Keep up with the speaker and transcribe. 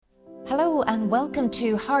Hello and welcome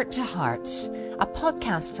to Heart to Heart, a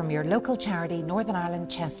podcast from your local charity Northern Ireland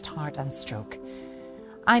Chest, Heart and Stroke.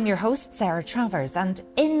 I'm your host, Sarah Travers, and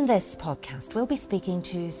in this podcast we'll be speaking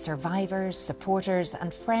to survivors, supporters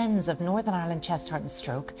and friends of Northern Ireland Chest, Heart and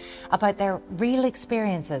Stroke about their real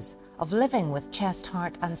experiences of living with chest,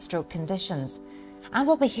 heart and stroke conditions. And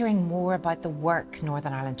we'll be hearing more about the work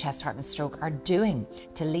Northern Ireland Chest, Heart and Stroke are doing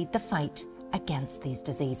to lead the fight against these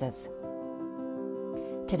diseases.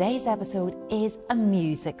 Today's episode is a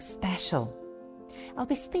music special. I'll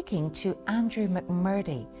be speaking to Andrew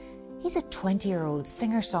McMurdy. He's a 20-year-old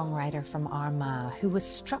singer-songwriter from Armagh who was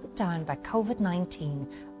struck down by COVID-19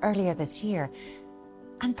 earlier this year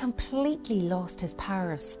and completely lost his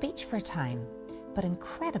power of speech for a time, but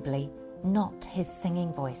incredibly not his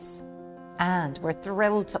singing voice. And we're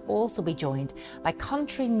thrilled to also be joined by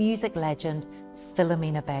country music legend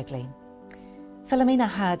Philomena Begley. Philomena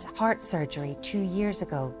had heart surgery 2 years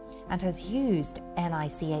ago and has used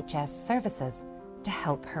NICHS services to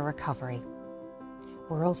help her recovery.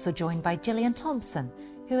 We're also joined by Gillian Thompson,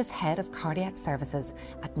 who is Head of Cardiac Services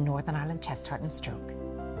at Northern Ireland Chest, Heart and Stroke.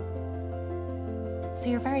 So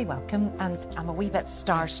you're very welcome, and I'm a wee bit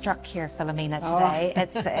starstruck here, Philomena, today.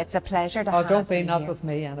 It's a pleasure to have you. Oh, don't be, not with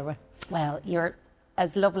me anyway. Well, you're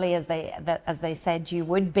as lovely as they said you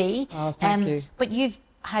would be. Oh, thank you. But you've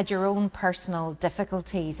had your own personal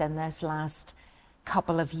difficulties in this last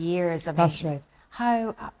couple of years. I mean, that's right.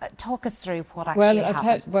 How, talk us through what actually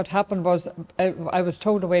happened. What happened was, I was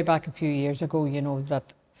told way back a few years ago, you know,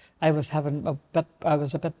 that I was a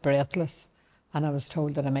bit breathless, and I was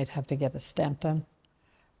told that I might have to get a stent in.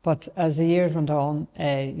 But as the years went on,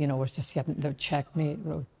 you know, was just getting to check me,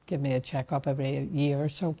 give me a checkup every year or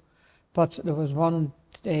so. But there was one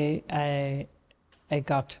day I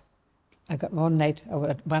got one night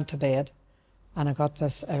I went to bed and I got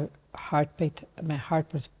this heartbeat. My heart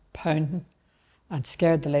was pounding and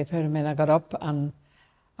scared the life out of me. And I got up and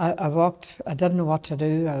I walked. I didn't know what to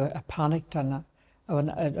do. I panicked, and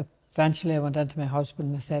eventually I went into my husband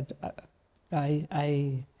and I said,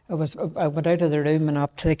 I went out of the room and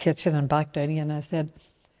up to the kitchen and back down again. And I said,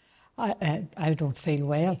 I don't feel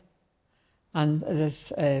well. And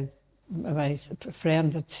this my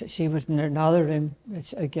friend, that she was in another room,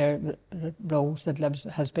 it's a girl, Rose, that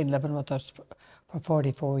has been living with us for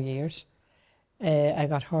 44 years. I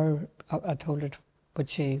got her, I told her, would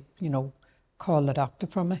she, you know, call the doctor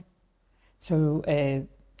for me? So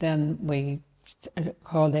then we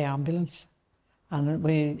called the ambulance,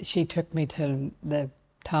 and she took me to the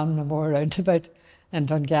Tamnamore roundabout in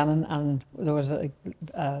Dungannon, and there was a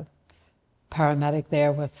paramedic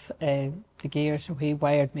there with the gear, so he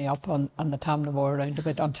wired me up on the Tamnamore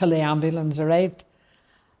roundabout until the ambulance arrived,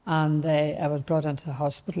 and I was brought into the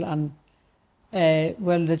hospital. And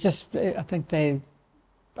well, they just, I think I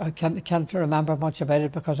can't remember much about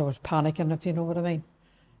it because I was panicking, if you know what I mean.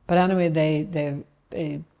 But anyway,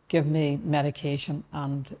 they give me medication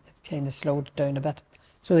and it kind of slowed it down a bit.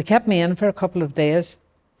 So they kept me in for a couple of days,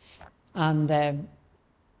 and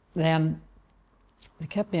then they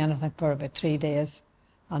kept me in, I think, for about 3 days,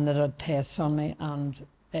 and they did tests on me, and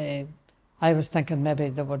I was thinking maybe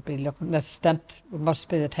they would be looking, this stent, it must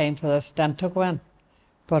be the time for this stent to go in.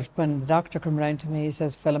 But when the doctor came round to me, he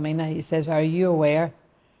says, Philomena, he says, are you aware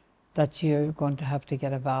that you're going to have to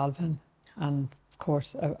get a valve in? And of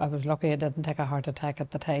course, I was lucky I didn't take a heart attack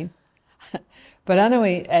at the time. But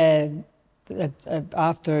anyway,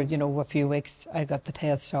 after, you know, a few weeks, I got the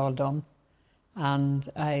tests all done, and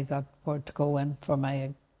I got word to go in for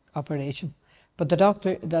my operation. But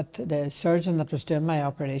the surgeon that was doing my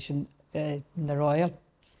operation in the Royal,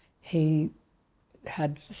 he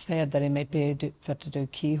had said that he might be fit to do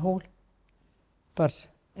keyhole. But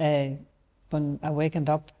when I wakened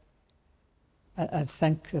up, I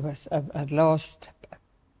think I'd lost.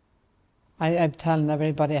 I'm telling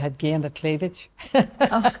everybody I had gained a cleavage.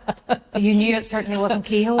 Oh, you knew it certainly wasn't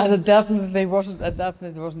keyhole. And it definitely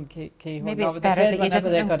wasn't. Keyhole. Maybe it's better that you didn't know.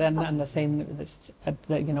 They got in and they seen,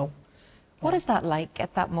 you know. What is that like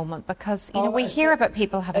at that moment? Because you know we hear about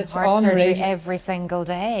people having heart unreal. Surgery every single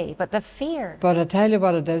day, but the fear. But I tell you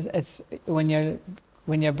what it is. It's when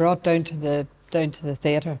you're brought down to the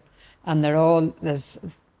theatre, and there's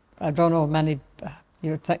I don't know many.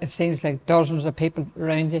 It seems like dozens of people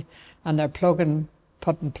around you, and they're putting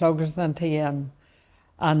plugs into you,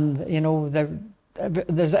 and you know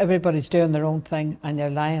there's everybody's doing their own thing, and you're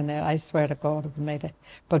lying there. I swear to God, it made it.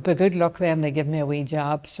 But by good luck, then they give me a wee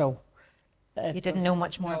job. So you didn't know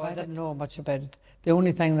much more about it. I didn't know much about it. The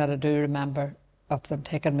only thing that I do remember of them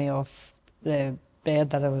taking me off the bed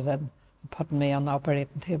that I was in and putting me on the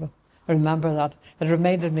operating table. I remember that. It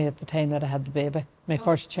reminded me at the time that I had the baby, my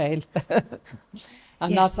first child.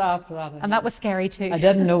 And Yes. that's after that. And that was scary too. I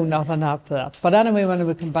didn't know nothing after that. But anyway, when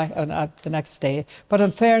we come back the next day, but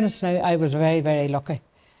in fairness now, I was very, very lucky.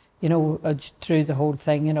 You know, through the whole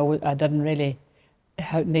thing, you know, I didn't really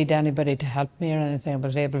need anybody to help me or anything. I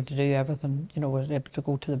was able to do everything, you know, was able to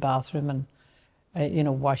go to the bathroom and, you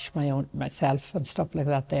know, wash myself and stuff like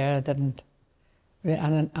that there. I didn't,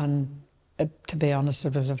 and to be honest,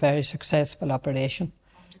 it was a very successful operation.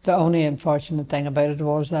 The only unfortunate thing about it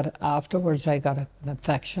was that afterwards I got an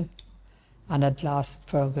infection, and it lasted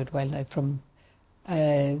for a good while now.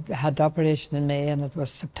 I had the operation in May, and it was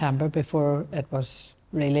September before it was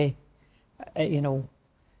really, you know,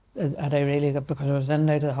 had I really got, because I was in and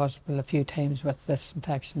out of the hospital a few times with this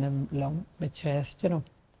infection in my chest, you know.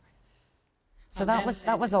 So that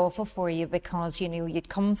was awful for you, because you knew you'd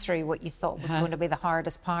come through what you thought was going to be the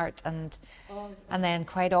hardest part, and then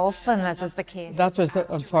quite often, as is the case, that was the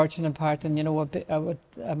unfortunate part. And you know,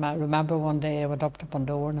 I remember one day I went up to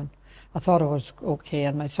Bundoran and I thought it was okay,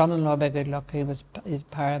 and my son-in-law, by good luck, he's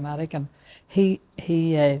a paramedic, and he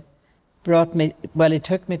brought me, well, he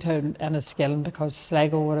took me to Enniskillen, because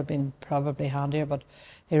Sligo would have been probably handier, but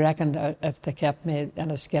he reckoned if they kept me in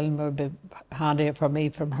Enniskillen, it would be handier for me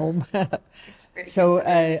from home. So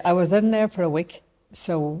I was in there for a week.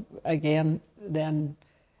 So again, then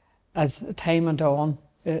as time went on,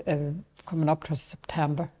 coming up to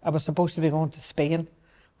September, I was supposed to be going to Spain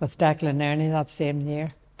with Declan Ernie that same year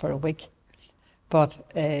for a week. But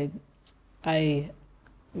I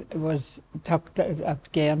was took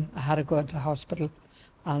again. I had to go into hospital,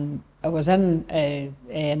 and I was in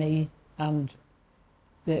A&E, and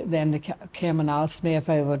then they came and asked me if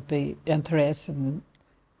I would be interested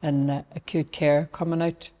in acute care coming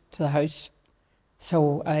out to the house.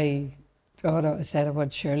 So I said I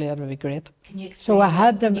would. Surely it would be great. Can you explain? So I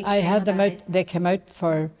had them. Can you explain what out. that is? They came out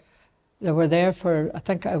for. They were there for, I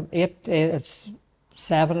think 8 days. It's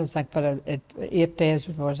 7, I think, but 8 days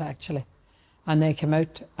it was actually. And they came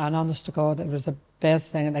out, and honest to God, it was the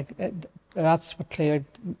best thing. Like that's what cleared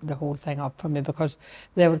the whole thing up for me, because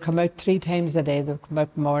they would come out 3 times a day. They would come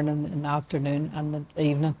out morning and afternoon and the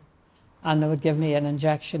evening, and they would give me an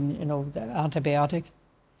injection, you know, the antibiotic.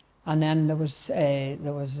 And then there was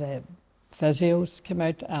physios came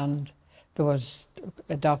out, and there was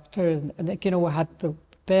a doctor, and you know, I had the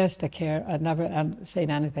best of care. I'd never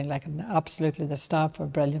seen anything like it. Absolutely, the staff were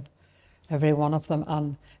brilliant, every one of them,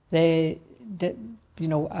 and they did, you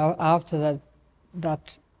know, after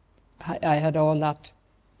that I had all that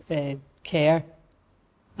care,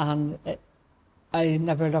 and I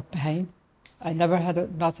never looked behind. I never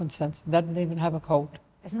had nothing since. Didn't even have a cold.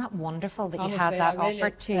 Isn't that wonderful that Honestly, you had that really,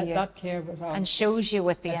 offered to you? That care was on. And shows you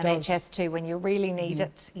with the It does. NHS too, when you really need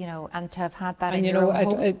it, you know, and to have had that And in you your know, own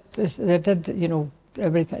home. they did, you know,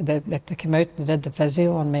 everything. They came out and did the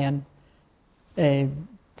physio on me, and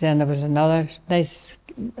then there was another nice,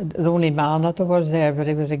 the only man that there was there, but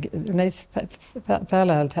he was a nice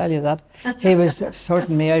fella, I'll tell you that. He was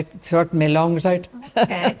sorting me out, sorting my lungs out,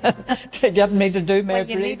 Okay. to get me to do my Well,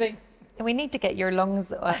 you need- breathing. We need to get your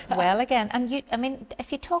lungs well again. And you, I mean,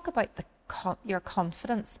 if you talk about your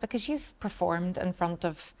confidence, because you've performed in front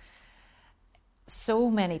of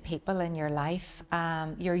so many people in your life,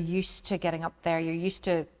 you're used to getting up there. You're used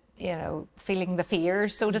to, you know, feeling the fear,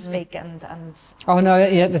 so to speak, and. Oh no,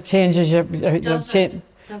 yeah, it changes you. Does it?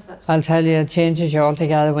 I'll tell you, it changes you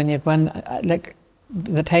altogether when you like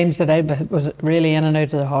the times that I was really in and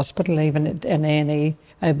out of the hospital, even in A&E,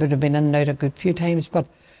 I would have been in and out a good few times, but.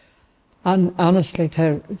 And honestly,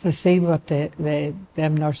 to see what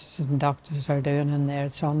them nurses and doctors are doing in there,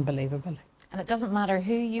 it's unbelievable. And it doesn't matter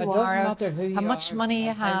who you It doesn't are, matter who you how much are, money you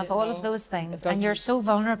I'll tell have, you, all no, of those things, it and you're doesn't. so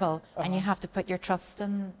vulnerable, and you have to put your trust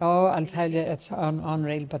in. Oh, I'll tell you, it's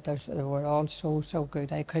unreal, but they were all so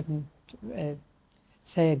good. I couldn't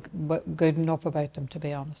say good enough about them, to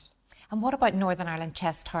be honest. And what about Northern Ireland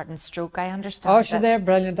Chest, Heart and Stroke? I understand. Oh, so they're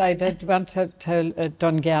brilliant. I went to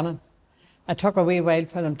Dungannon. I took a wee while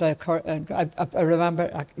for them to. I remember.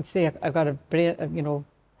 I got a brain. You know,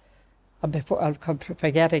 before I'll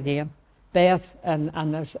forget again. Beth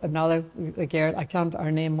and there's another girl. I can't.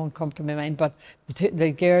 Her name won't come to my mind. But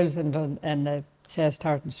the girls in the Chest,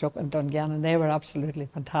 Heart and Stroke in Dungannon, they were absolutely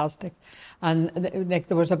fantastic. And like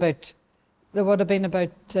there would have been about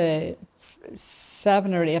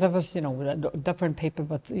 7 or 8 of us. You know, different people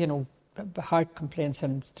with, you know, heart complaints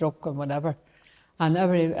and stroke and whatever. And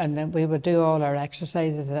then we would do all our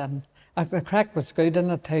exercises, and the crack was good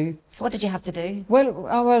in it too. So what did you have to do? Well,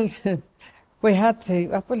 we had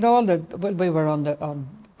to. We were on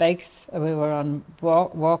bikes. We were on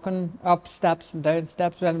walking up steps and down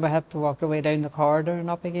steps. Then we had to walk our way down the corridor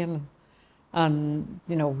and up again. and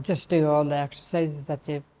you know, just do all the exercises that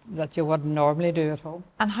you wouldn't normally do at home.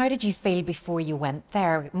 And how did you feel before you went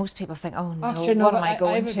there? Most people think, oh no, Actually, no, what am I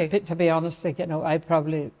going to? To be honest, like, you know, I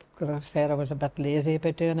probably could have said I was a bit lazy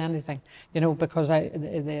about doing anything, you know, because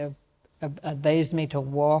they advised me to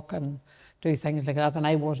walk and do things like that, and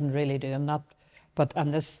I wasn't really doing that. But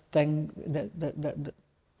on this thing,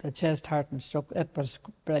 the chest, heart and stroke, it was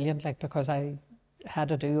brilliant, like, because I had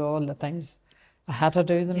to do all the things. I had to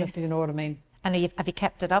do them, if you know what I mean. And have you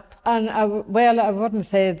kept it up? And well, I wouldn't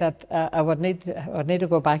say that I would need to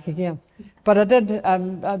go back again, but I did.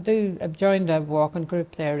 I've joined a walking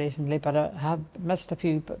group there recently, but I have missed a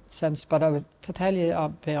few since. But to tell you, I'll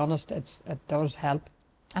be honest, it does help.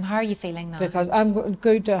 And how are you feeling now? Because I'm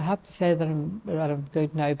good. I have to say that I'm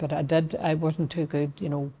good now, but I wasn't too good, you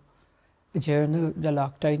know, during the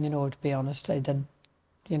lockdown. You know, to be honest, I did,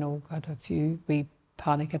 you know, got a few wee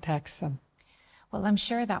panic attacks and. Well, I'm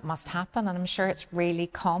sure that must happen, and I'm sure it's really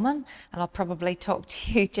common, and I'll probably talk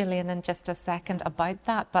to you, Gillian, in just a second about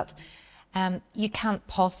that, but you can't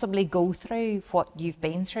possibly go through what you've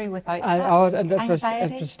been through without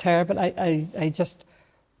anxiety. It was terrible. I just,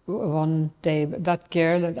 one day, that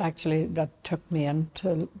girl that took me in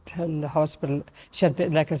to the hospital, she had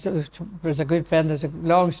been, like, it was a good friend. There's a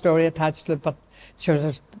long story attached to it, but she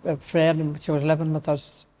was a friend, and she was living with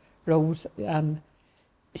us, Rose, and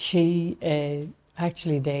she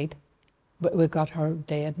actually died. We got her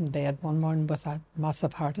dead in bed one morning with a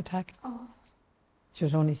massive heart attack. Oh. She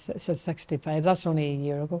was 65. That's only a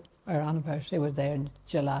year ago. Our anniversary was there in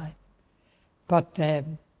July. But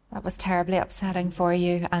that was terribly upsetting for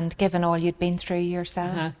you, and given all you'd been through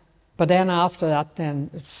yourself. But then after that,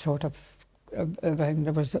 then it's sort of everything.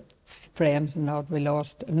 There was friends and all we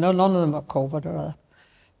lost. None of them were COVID or that.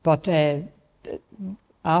 But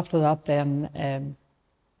after that, then.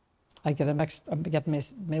 I'm getting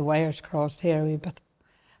my wires crossed here a wee bit.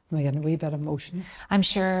 I'm getting a wee bit emotional. I'm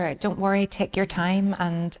sure, don't worry, take your time.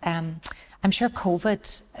 And I'm sure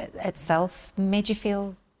COVID itself made you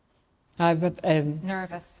feel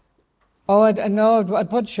nervous. Oh, no,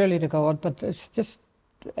 it would surely to God, but it's just,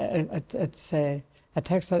 it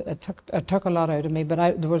took a lot out of me.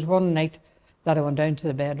 But there was one night that I went down to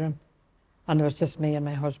the bedroom, and there was just me and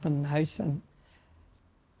my husband in the house, and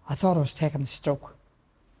I thought I was taking a stroke.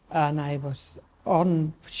 And I was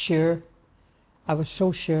unsure. I was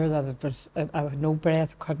so sure that I had no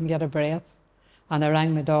breath, couldn't get a breath. And I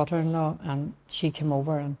rang my daughter-in-law, and she came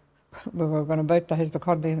over, and we were going about the house, but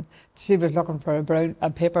couldn't even, she was looking for a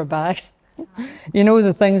paper bag. You know,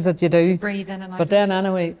 the things that you do. To breathe in and out. But then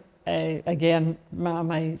anyway, again,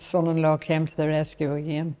 my son-in-law came to the rescue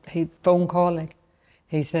again. He phone call, like,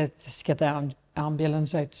 he said, just get the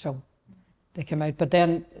ambulance out, so they came out. But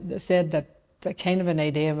then they said that the kind of an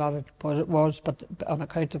idea what it was, but on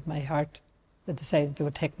account of my heart, they decided they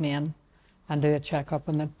would take me in and do a checkup,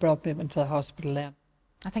 and it brought me into the hospital then.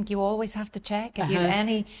 I think you always have to check if you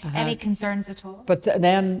have any concerns at all. But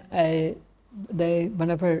then that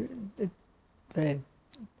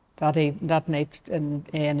night in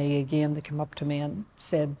A&E again, they came up to me and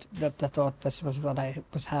said that they thought this was what I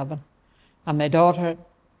was having. And my daughter,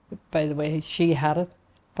 by the way, she had it,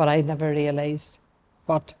 but I never realised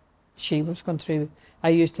what she was going through. I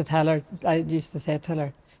used to say to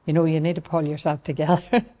her, you know, you need to pull yourself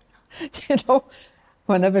together. You know,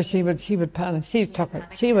 whenever she would panic.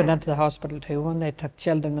 She went into the hospital too when they took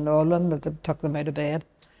children and all, and they took them out of bed.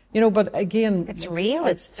 You know, but again, it's real.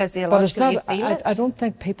 It's physiological. You feel it. I don't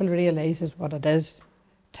think people realise what it is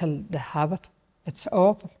till they have it. It's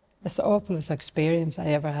awful. It's the awfulest experience I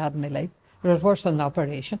ever had in my life. It was worse than the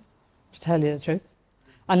operation, to tell you the truth.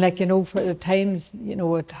 And like, you know, for the times, you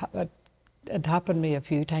know, it happened to me a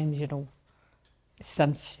few times, you know,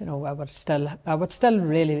 since, you know, I would still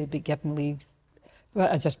really be getting me. Well,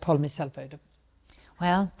 I just pull myself out of it.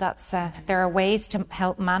 Well, that's there are ways to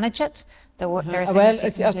help manage it. There are things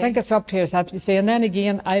you can I think it's up to yourself to say. And then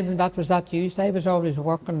again, I was always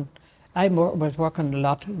working. I was working a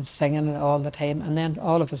lot, singing all the time, and then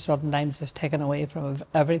all of a sudden I was just taken away from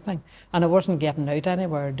everything, and I wasn't getting out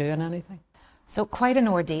anywhere or doing anything. So quite an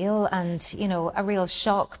ordeal, and you know, a real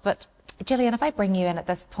shock. But Gillian, if I bring you in at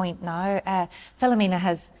this point now, Philomena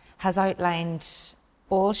has outlined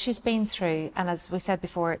all she's been through, and as we said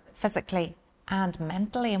before, physically and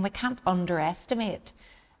mentally, and we can't underestimate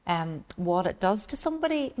what it does to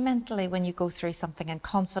somebody mentally when you go through something and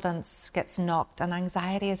confidence gets knocked, and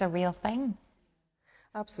anxiety is a real thing.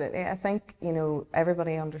 Absolutely. I think, you know,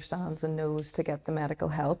 everybody understands and knows to get the medical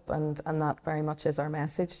help, and that very much is our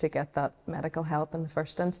message, to get that medical help in the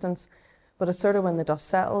first instance. But it's sort of when the dust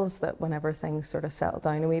settles, that whenever things sort of settle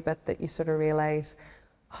down a wee bit, that you sort of realise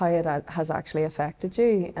how it has actually affected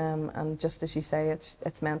you, and just as you say,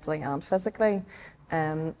 it's mentally and physically.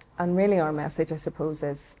 And really our message, I suppose,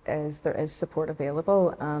 is there is support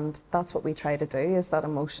available, and that's what we try to do, is that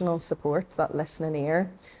emotional support, that listening ear.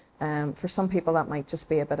 For some people that might just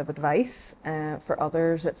be a bit of advice, for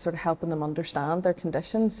others it's sort of helping them understand their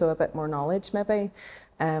condition, so a bit more knowledge maybe.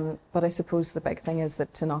 But I suppose the big thing is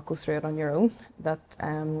that to not go through it on your own, that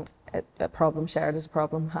a problem shared is a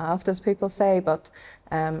problem halved, as people say, but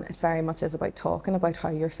it very much is about talking about how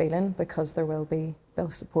you're feeling, because there will be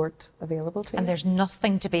support available to you. And there's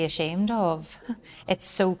nothing to be ashamed of. It's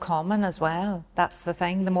so common as well. That's the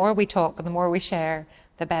thing. The more we talk and the more we share,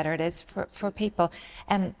 the better it is for people.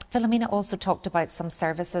 Philomena also talked about some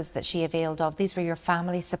services that she availed of. These were your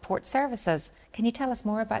family support services. Can you tell us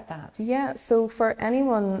more about that? Yeah, so for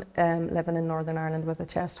anyone living in Northern Ireland with a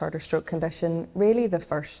chest, heart or stroke condition, really the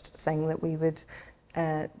first thing that we would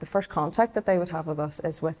the first contact that they would have with us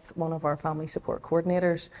is with one of our family support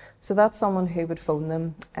coordinators. So that's someone who would phone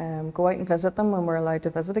them, go out and visit them when we're allowed to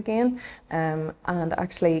visit again, and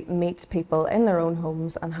actually meet people in their own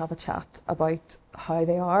homes and have a chat about how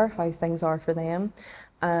they are, how things are for them.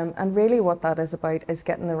 And really what that is about is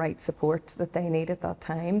getting the right support that they need at that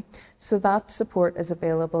time. So that support is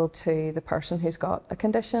available to the person who's got a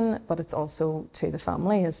condition, but it's also to the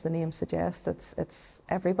family, as the name suggests. It's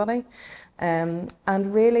everybody.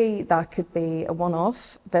 And really that could be a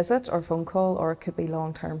one-off visit or phone call, or it could be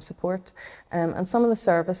long-term support. And some of the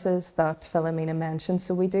services that Philomena mentioned,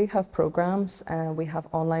 so we do have programmes, we have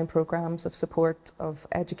online programmes of support, of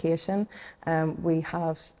education, we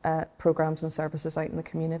have programmes and services out in the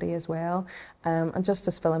community as well. And just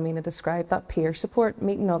as Philomena described, that peer support,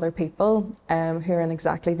 meeting other people who are in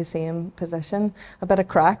exactly the same position, a bit of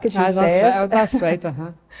crack, as you say. That's right,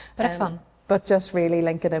 Bit of fun. But just really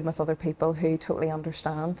linking in with other people who totally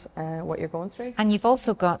understand what you're going through. And you've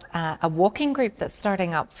also got a walking group that's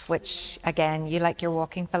starting up, which, again, you like your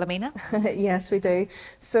walking, Philomena? Yes, we do.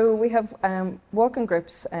 So we have walking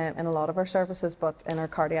groups in a lot of our services, but in our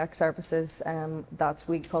cardiac services,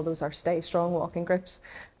 we call those our Stay Strong walking groups.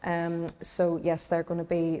 So yes, they're going to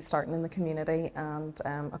be starting in the community and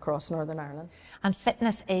across Northern Ireland. And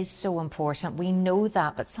fitness is so important, we know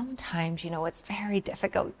that, but sometimes, you know, it's very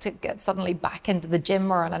difficult to get suddenly back into the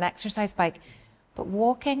gym or on an exercise bike. But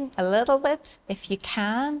walking a little bit, if you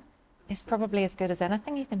can, is probably as good as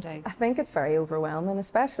anything you can do. I think it's very overwhelming,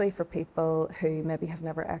 especially for people who maybe have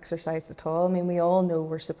never exercised at all. I mean, we all know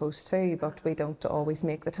we're supposed to, but we don't always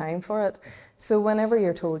make the time for it. So whenever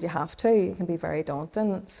you're told you have to, it can be very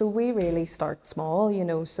daunting. So we really start small, you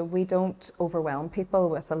know, so we don't overwhelm people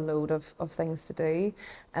with a load of things to do.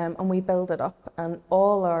 And we build it up, and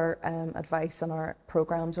all our advice and our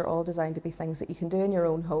programmes are all designed to be things that you can do in your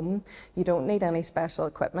own home. You don't need any special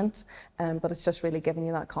equipment, but it's just really giving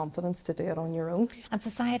you that confidence to do it on your own. And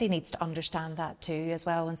society needs to understand that too as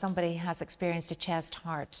well. When somebody has experienced a chest,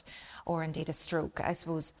 heart, or indeed a stroke, I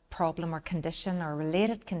suppose, problem or condition or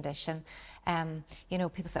related condition, you know,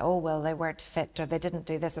 people say, oh, well, they weren't fit, or they didn't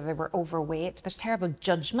do this, or they were overweight. There's terrible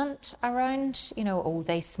judgment around, you know, oh,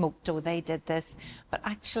 they smoked, oh, they did this. But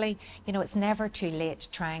actually, you know, it's never too late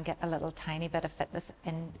to try and get a little tiny bit of fitness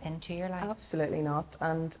into your life. Absolutely not.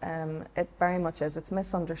 And it very much is. It's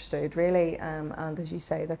misunderstood, really. And as you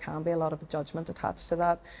say, there can be a lot of judgment attached to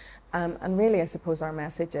that. And really, I suppose our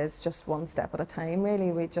message is just one step at a time,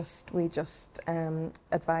 really. We just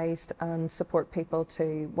advise and support people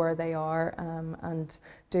to where they are and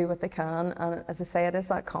do what they can. And as I say, it is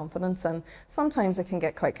that confidence. And sometimes it can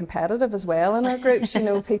get quite competitive as well in our groups. You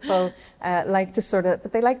know, people like to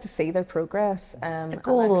but they like to see their progress. The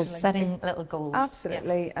goals, setting little goals.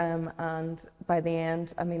 Absolutely. Yeah. And by the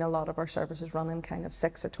end, I mean, a lot of our services run in kind of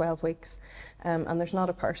 6 or 12 weeks. And there's not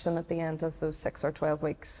a person at the end of those 6 or 12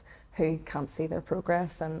 weeks who can't see their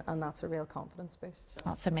progress, and that's a real confidence boost. So.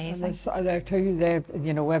 That's amazing. There too,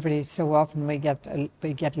 you know, every so often we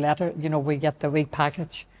get letter, you know, we get the week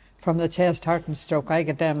package from the chest, heart and stroke. I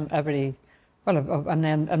get them every,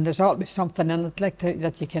 and there's always something in it like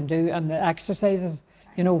that you can do, and the exercises,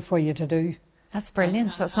 you know, for you to do. That's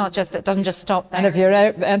brilliant. So it's not just, it doesn't just stop there. And if you're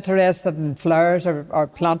interested in flowers or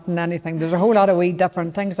planting anything, there's a whole lot of wee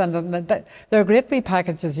different things, and they're great wee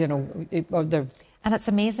packages, you know. And it's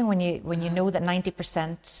amazing when you know that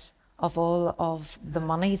 90% of all of the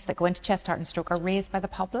monies that go into chest, heart and stroke are raised by the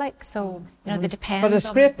public. So, you know, they depend on... But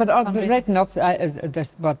it's great, but right enough,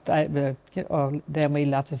 you know, the wee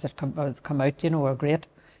letters that come out, you know, are great,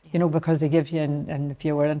 you know, because they give you, and if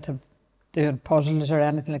you were into doing puzzles or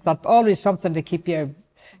anything like that. But always something to keep your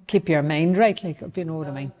mind right, like, if you know what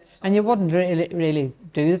I mean. And you wouldn't really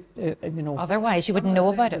do it, you know. Otherwise, you wouldn't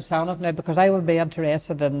know about it. Now, because I would be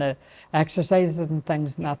interested in the exercises and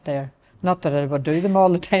things not there. Not that I would do them all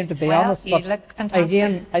the time, to be honest. You but look fantastic.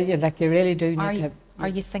 Again, you really do need to. Are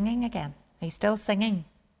you singing again? Are you still singing?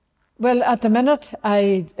 Well, at the minute,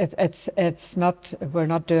 it's not. We're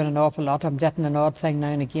not doing an awful lot. I'm getting an odd thing now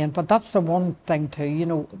and again, but that's the one thing too. You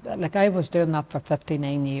know, like I was doing that for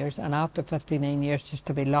 59 years, and after 59 years, just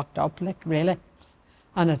to be locked up, like really,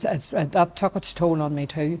 and that took its toll on me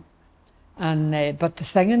too. And but the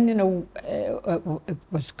singing, you know, it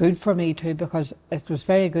was good for me too, because it was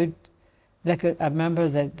very good. Like I remember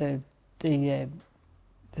the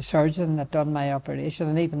surgeon that done my operation,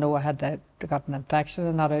 and even though I had got an infection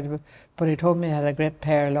and that out of it, but he told me I had a great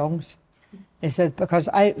pair of lungs. He said, because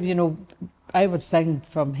I would sing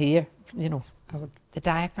from here, you know. The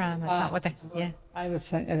diaphragm, is that what yeah. I would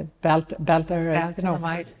sing belter, you know. Them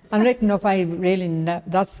out. And right enough,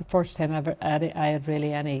 that's the first time I had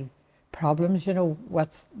really any problems, you know,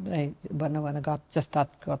 with when I got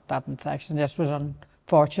that infection. Just was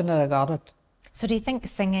unfortunate I got it. So do you think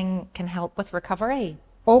singing can help with recovery?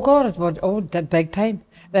 Oh God, it would. Oh, the big time.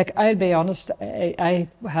 Like, I'll be honest, I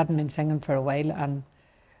hadn't been singing for a while, and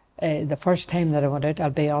the first time that I went out,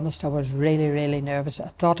 I'll be honest, I was really, really nervous. I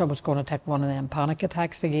thought I was going to take one of them panic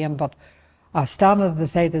attacks again, but I was standing at the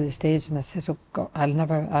side of the stage and I said, oh God,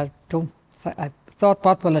 I thought,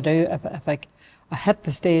 what will I do if I hit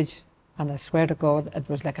the stage? And I swear to God, it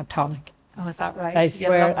was like a tonic. Oh, is that right? I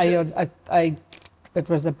swear, it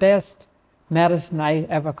was the best medicine I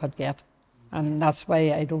ever could get. And that's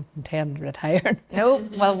why I don't intend to retire. No,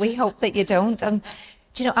 well, we hope that you don't. And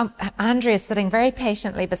do you know, Andrea is sitting very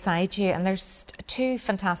patiently beside you, and there's two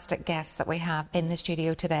fantastic guests that we have in the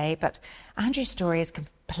studio today. But Andrea's story is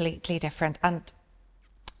completely different, and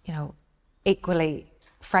you know, equally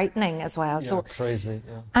frightening as well. Yeah, so crazy.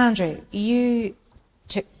 Yeah. Andrew, you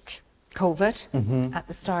took COVID at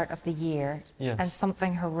the start of the year, Yes. and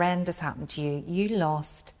something horrendous happened to you. You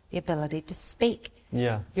lost the ability to speak.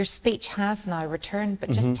 Yeah. Your speech has now returned,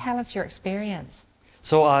 but just tell us your experience.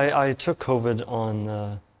 So I took COVID on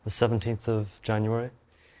the 17th of January,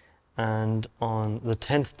 and on the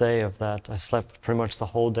 10th day of that, I slept pretty much the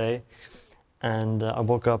whole day, and I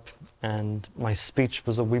woke up and my speech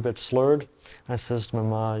was a wee bit slurred. I says to my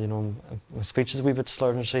ma, you know, my speech is a wee bit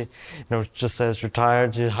slurred, and she, you know, just says, you're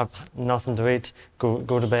tired, you have nothing to eat, go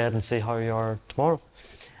to bed and see how you are tomorrow.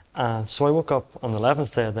 So I woke up on the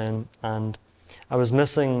 11th day then, and I was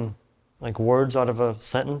missing like words out of a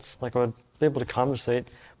sentence. Like, I would be able to conversate,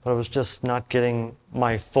 but I was just not getting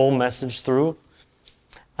my full message through,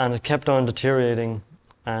 and it kept on deteriorating.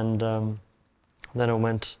 And then I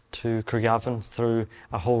went to Craigavon through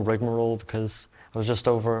a whole rigmarole, because I was just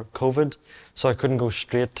over COVID, so I couldn't go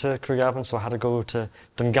straight to Craigavon, so I had to go to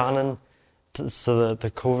Dungannon, so that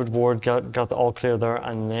the COVID ward got the all clear there,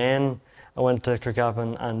 and then I went to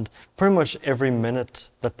Craigavon, and pretty much every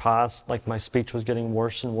minute that passed, like, my speech was getting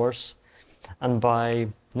worse and worse. And by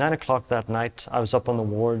 9 o'clock that night, I was up on the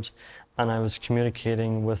ward, and I was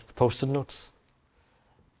communicating with Post-it notes.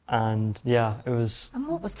 And yeah, it was... And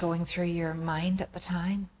what was going through your mind at the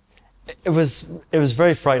time? It was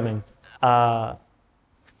very frightening. It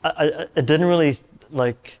didn't really,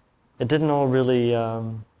 like, it didn't all really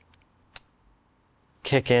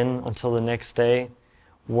kick in until the next day,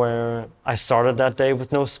 where I started that day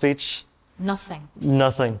with no speech. Nothing.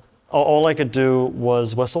 Nothing. All I could do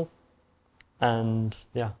was whistle. And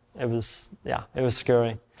yeah, it was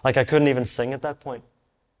scary. Like, I couldn't even sing at that point.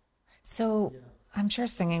 So I'm sure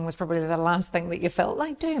singing was probably the last thing that you felt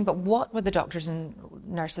like doing, but what were the doctors and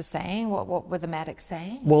nurses saying? What were the medics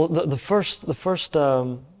saying? Well,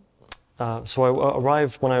 so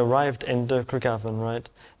when I arrived into Craigavon, right,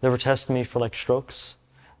 they were testing me for like strokes.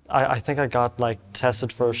 I think I got like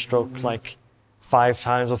tested for a stroke like 5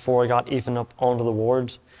 times before I got even up onto the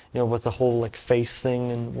ward, you know, with the whole like face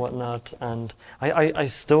thing and whatnot. And I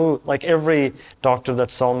still, like, every doctor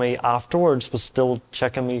that saw me afterwards was still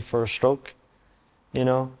checking me for a stroke, you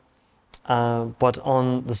know. But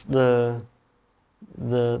on the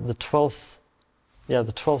 12th,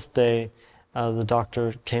 the 12th day, the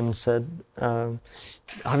doctor came and said,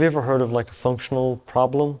 have you ever heard of like a functional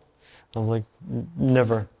problem? I was like,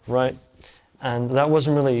 never, right? And that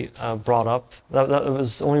wasn't really brought up. That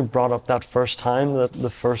was only brought up that first time, that the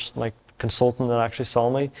first like consultant that actually saw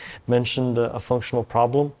me mentioned a functional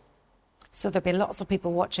problem. So there'll be lots of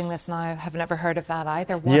people watching this now have never heard of that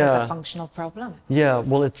either. What is a functional problem? Yeah,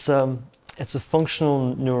 well, it's a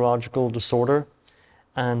functional neurological disorder,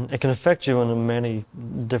 and it can affect you in many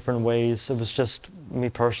different ways. It was just me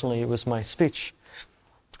personally, it was my speech.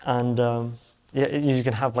 And yeah, you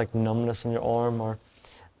can have like numbness in your arm, or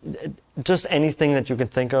just anything that you can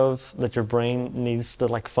think of that your brain needs to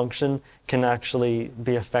like function can actually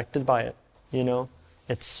be affected by it, you know?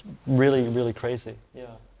 It's really, really crazy,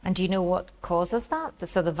 yeah. And do you know what causes that?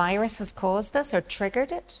 So the virus has caused this or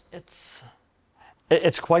triggered it?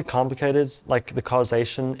 It's quite complicated. Like the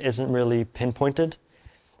causation isn't really pinpointed,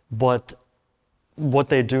 but what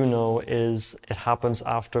they do know is it happens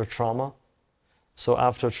after trauma. So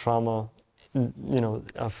after trauma, you know,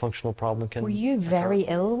 a functional problem can. Were you very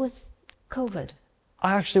ill with COVID?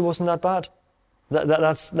 I actually wasn't that bad.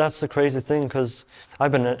 That's the crazy thing, because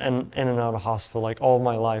I've been in and out of hospital like all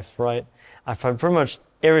my life, right? I've had pretty much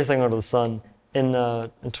everything under the sun. In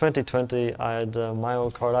 2020, I had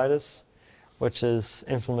myocarditis, which is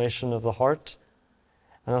inflammation of the heart,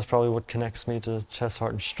 and that's probably what connects me to chest,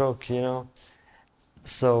 heart, and stroke, you know.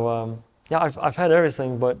 So yeah, I've had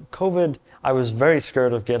everything, but COVID, I was very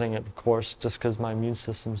scared of getting it, of course, just because my immune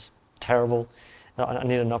system's terrible. I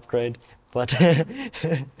need an upgrade, but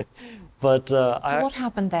but. So what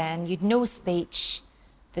happened then? You'd no speech.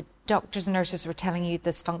 The doctors and nurses were telling you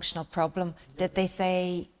this functional problem. Did they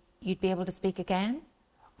say you'd be able to speak again?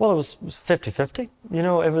 Well, it was 50-50. You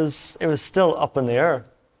know, it was still up in the air,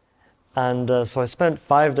 and so I spent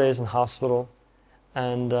 5 days in hospital,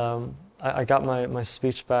 and I got my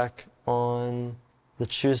speech back on the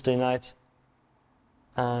Tuesday night,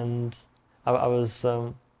 and I was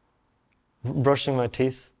brushing my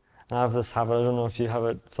teeth, and I have this habit. I don't know if you have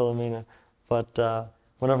it, Philomena, but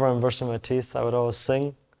whenever I'm brushing my teeth, I would always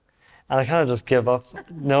sing, and I kind of just give up.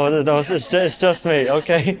 No, it's just me,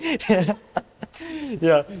 okay?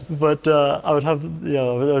 Yeah, but I would have, you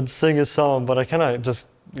know, I would sing a song, but I kind of just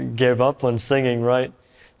gave up on singing, right?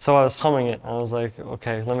 So I was humming it, and I was like,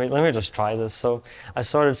 okay, let me just try this. So I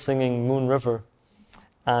started singing Moon River,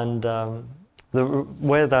 and the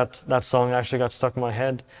way that song actually got stuck in my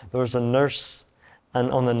head, there was a nurse, and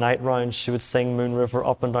on the night round, she would sing Moon River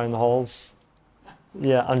up and down the halls.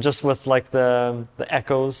 Yeah, and just with like the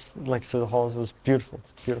echoes like through the halls, it was beautiful,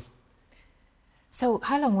 beautiful. So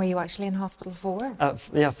how long were you actually in hospital for?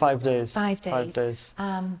 Yeah, 5 days. 5 days. 5 days.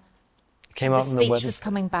 Came The out in the speech wedding. was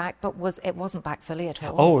coming back, but it wasn't back fully at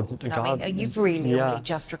all. Oh, No, God. I mean, you've really Yeah. only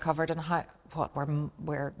just recovered, and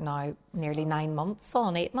we're now nearly 9 months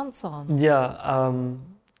on, 8 months on. Yeah,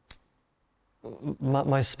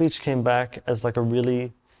 my speech came back as like a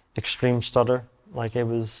really extreme stutter. Like it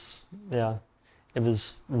was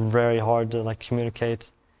very hard to like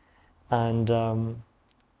communicate. And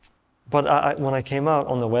but when I came out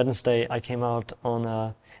on the Wednesday, I came out in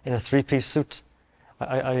a 3-piece suit.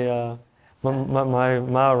 My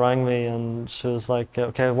ma rang me, and she was like,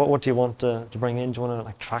 okay, what do you want to bring in? Do you want a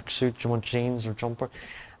like tracksuit? Do you want jeans or jumper?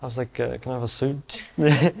 I was like, can I have a suit?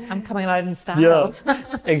 I'm coming out in style. Yeah,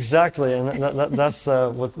 exactly. And that's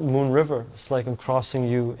what Moon River, it's like I'm crossing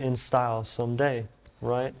you in style someday,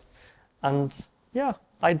 right? And yeah,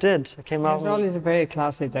 I did. I came out. It's always a very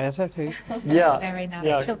classy desert too. Yeah. Very nice.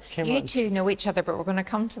 Yeah, So came you out. two know each other, but we're going to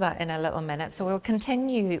come to that in a little minute. So we'll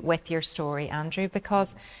continue with your story, Andrew,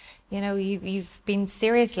 because you know you've been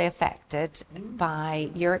seriously affected by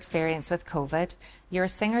your experience with COVID. You're a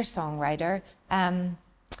singer-songwriter, and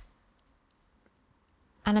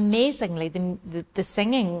amazingly, the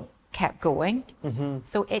singing kept going. Mm-hmm.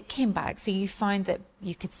 So it came back. So you found that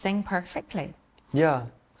you could sing perfectly. Yeah.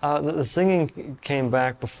 The singing came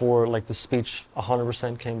back before like the speech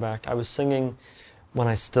 100% came back. I was singing when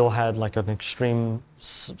I still had like an extreme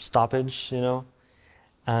stoppage, you know,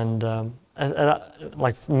 and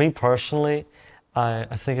like me personally, I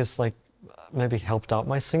think it's like maybe helped out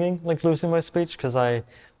my singing, like losing my speech, because I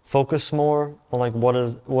focus more on like what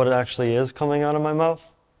it actually is coming out of my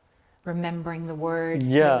mouth. Remembering the words,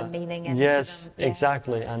 Yeah. the meaning into Yes, them. Yeah.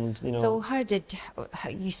 exactly, and you know. So how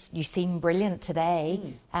you seem brilliant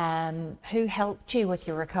today? Who helped you with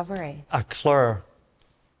your recovery? Claire,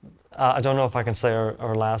 I don't know if I can say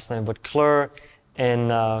her last name, but Claire in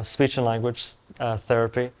speech and language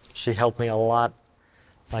therapy, she helped me a lot,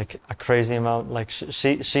 like a crazy amount. Like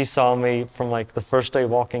she saw me from like the first day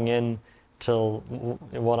walking in till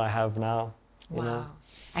what I have now. You know?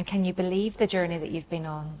 And can you believe the journey that you've been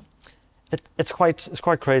on? It's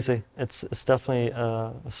quite crazy. It's definitely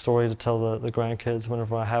a story to tell the grandkids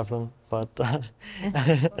whenever I have them. But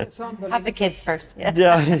Have the kids first. Yeah.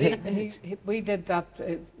 yeah, We did that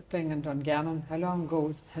thing in Dungannon. How long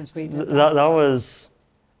ago since we did that was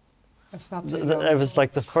It's not too long. It was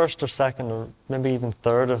like the 1st or 2nd or maybe even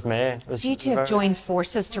 3rd of May. It was So you two have joined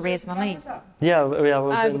forces to raise money. Yeah,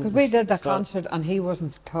 we've Because we did the start- concert and he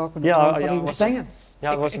wasn't talking Yeah, at all, yeah, but he I was wasn't- singing.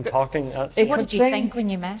 Yeah, I wasn't talking. So what could did you sing. think when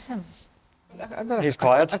you met him? He's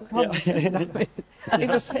quiet. He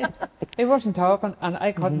was he wasn't talking, and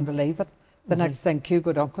I couldn't believe it. The next thing,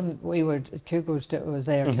 Hugo Duncan, Hugo was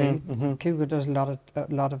there too. Hugo does a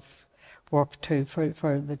lot of work too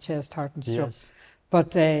for the chest, heart and stroke. Yes.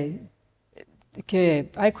 But I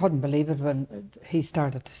couldn't believe it when he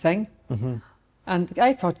started to sing. And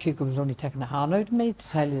I thought Hugo was only taking a hand out of me, to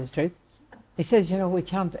tell you the truth. He says, you know, he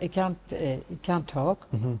can't talk.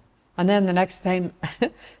 And then the next time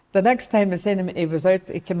I seen him,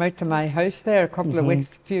 he came out to my house there a couple of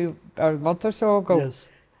weeks, a month or so ago.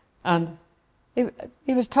 Yes. And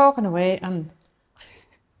he was talking away, and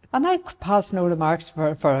I passed no remarks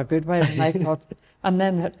for a good while, and I thought, and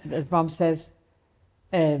then his mum says,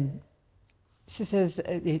 she says,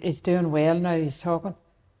 he's doing well now, he's talking.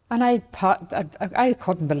 And I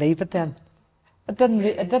couldn't believe it then. It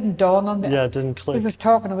didn't dawn on me. Yeah, it didn't He click. was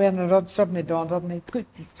talking away, and it suddenly dawned on me, good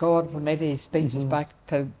God, when maybe his speech is back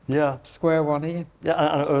to Yeah. square one again. Yeah,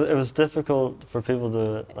 and it was difficult for people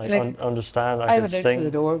to understand. I I could went out sing. to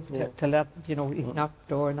the door Yeah. to let, you know, he knocked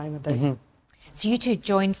the door, and I went out. So you two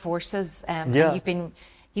joined forces, and Yeah.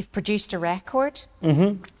 you've produced a record.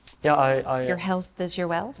 Yeah, I Your health is your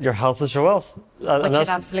wealth, your health is your wealth. And which it that's-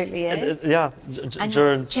 absolutely is. yeah. And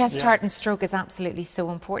during chest, yeah. heart, and stroke is absolutely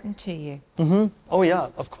so important to you. Oh yeah,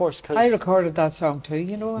 of course. I recorded that song too,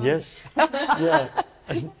 you know. Yes. Yeah.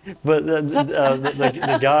 But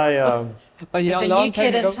the guy. Oh, yeah, There's a long new time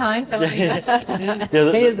kid in ago. town, Philomena.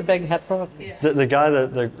 Yeah, He is a big hit for it. the guy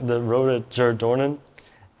that wrote it, Jared Dornan,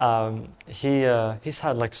 he's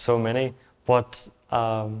had like so many, but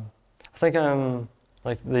I think I'm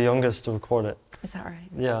like the youngest to record it. Is that right?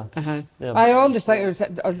 Yeah. Uh-huh. Yeah, I but- always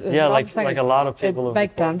think Yeah, like a lot of people have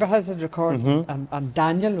Mike recorded. Denver has it recorded, and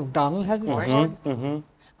Daniel O'Donnell has it course. recorded.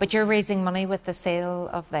 But you're raising money with the sale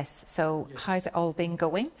of this. So how's it all been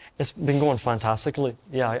going? It's been going fantastically.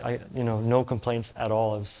 Yeah, I no complaints at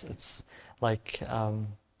all. It's like a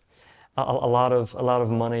lot of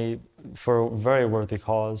money for a very worthy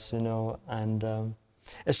cause, and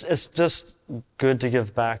it's just good to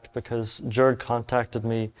give back, because Jared contacted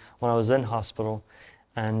me when I was in hospital,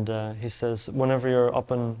 and he says, whenever you're up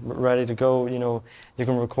and ready to go, you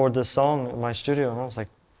can record this song in my studio. And I was like,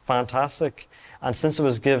 fantastic. And since it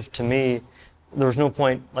was given to me, there was no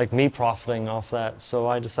point like me profiting off that, so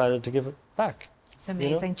I decided to give it back. It's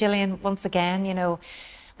amazing. Gillian, once again,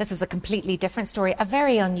 this is a completely different story, a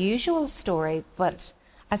very unusual story, but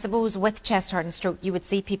I suppose with chest, heart and stroke, you would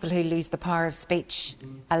see people who lose the power of speech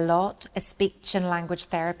a lot. Is speech and language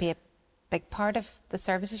therapy a big part of the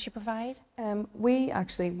services you provide? We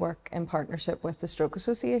actually work in partnership with the Stroke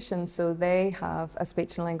Association, so they have a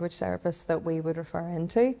speech and language service that we would refer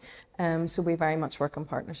into. So we very much work in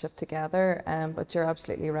partnership together, but you're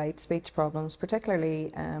absolutely right, speech problems, particularly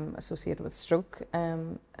associated with stroke,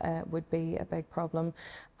 would be a big problem.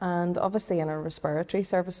 And obviously in our respiratory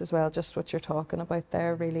service as well, just what you're talking about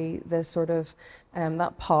there, really the sort of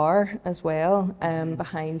that power as well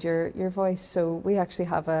behind your voice. So we actually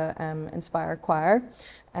have a Inspire Choir,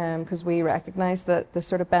 because we recognise that the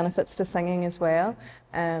sort of benefits to singing as well.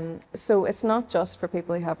 So it's not just for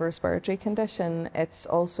people who have a respiratory condition, it's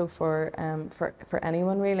also for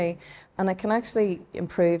anyone really. And it can actually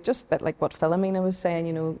improve, just a bit like what Philomena was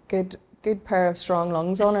saying, good pair of strong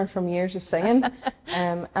lungs on her from years of singing.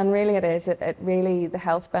 And really it is, it really, the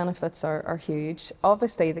health benefits are huge.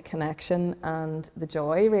 Obviously the connection and the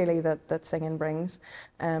joy really that singing brings,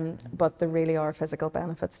 but there really are physical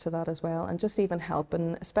benefits to that as well. And just even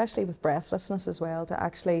helping, especially with breathlessness as well, to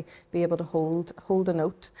actually be able to hold a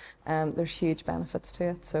note, there's huge benefits to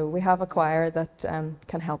it. So we have a choir that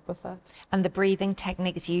can help with that. And the breathing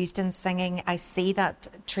techniques used in singing, I see that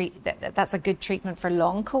that's a good treatment for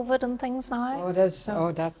long COVID and things now. Oh, it is. So,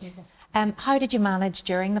 Oh, definitely. how did you manage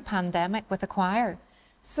during the pandemic with the choir?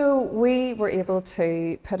 So we were able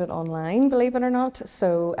to put it online, believe it or not.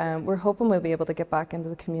 So we're hoping we'll be able to get back into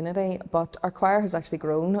the community. But our choir has actually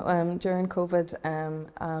grown during COVID,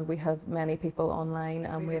 and we have many people online.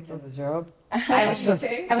 And we have The job. I was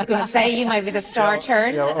going to say you might be the star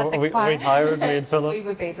turn at the we choir. hired me and Philip. We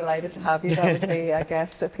would be delighted to have you. That would be a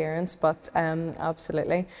guest appearance, but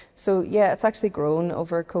absolutely. So yeah, it's actually grown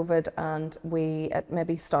over COVID, and it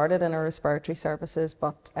maybe started in our respiratory services,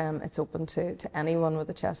 but it's open to anyone with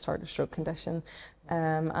a chest, heart or stroke condition.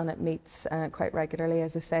 And it meets quite regularly.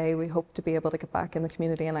 As I say, we hope to be able to get back in the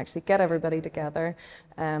community and actually get everybody together,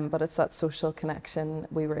 but it's that social connection.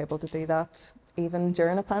 We were able to do that even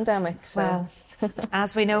during a pandemic. So. Well,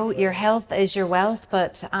 as we know, your health is your wealth,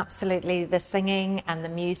 but absolutely the singing and the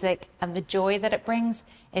music and the joy that it brings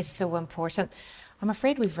is so important. I'm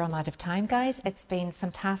afraid we've run out of time, guys. It's been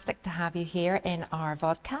fantastic to have you here in our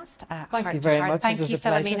vodcast. Thank you very much. Thank you,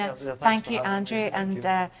 Philomena. Thank you, for having Andrew. me. Thank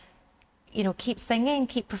And you know, keep singing,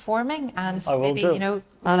 keep performing, and I will maybe do. you know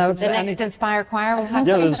And I would the say next Inspire Choir will have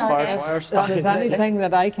Yeah, to the start Inspire this. Choir. If there's anything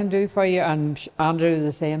that I can do for you, and Andrew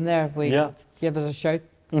the same there, Yeah. give us a shout.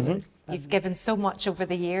 You've given so much over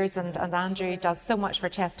the years, and Andrew does so much for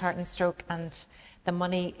Chest, Heart and Stroke, and the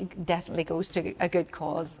money definitely goes to a good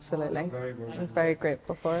cause. Absolutely. I'm very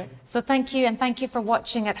grateful for it. So thank you, and thank you for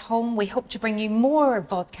watching at home. We hope to bring you more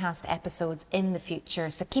vodcast episodes in the future.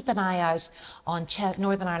 So keep an eye out on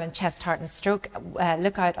Northern Ireland Chest, Heart and Stroke.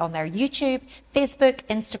 Look out on their YouTube, Facebook,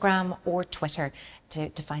 Instagram or Twitter to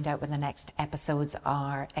find out when the next episodes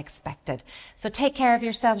are expected. So take care of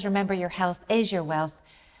yourselves. Remember, your health is your wealth.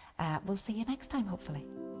 We'll see you next time, hopefully.